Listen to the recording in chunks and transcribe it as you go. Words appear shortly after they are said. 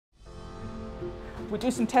We do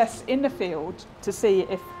some tests in the field to see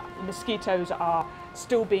if mosquitoes are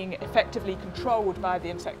still being effectively controlled by the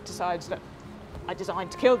insecticides that are designed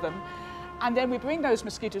to kill them. And then we bring those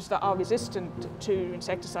mosquitoes that are resistant to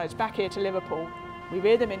insecticides back here to Liverpool. We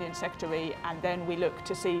rear them in the insectary, and then we look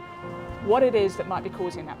to see what it is that might be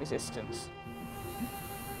causing that resistance.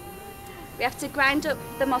 We have to grind up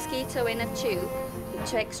the mosquito in a tube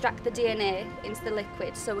to extract the DNA into the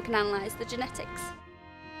liquid so we can analyse the genetics.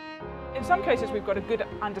 In some cases we've got a good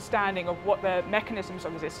understanding of what the mechanisms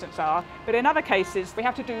of resistance are, but in other cases we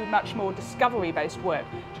have to do much more discovery-based work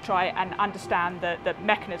to try and understand the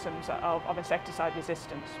mechanisms of insecticide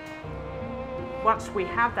resistance. Once we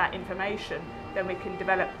have that information, then we can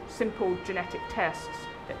develop simple genetic tests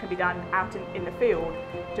that can be done out in the field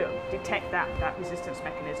to detect that resistance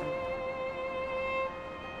mechanism.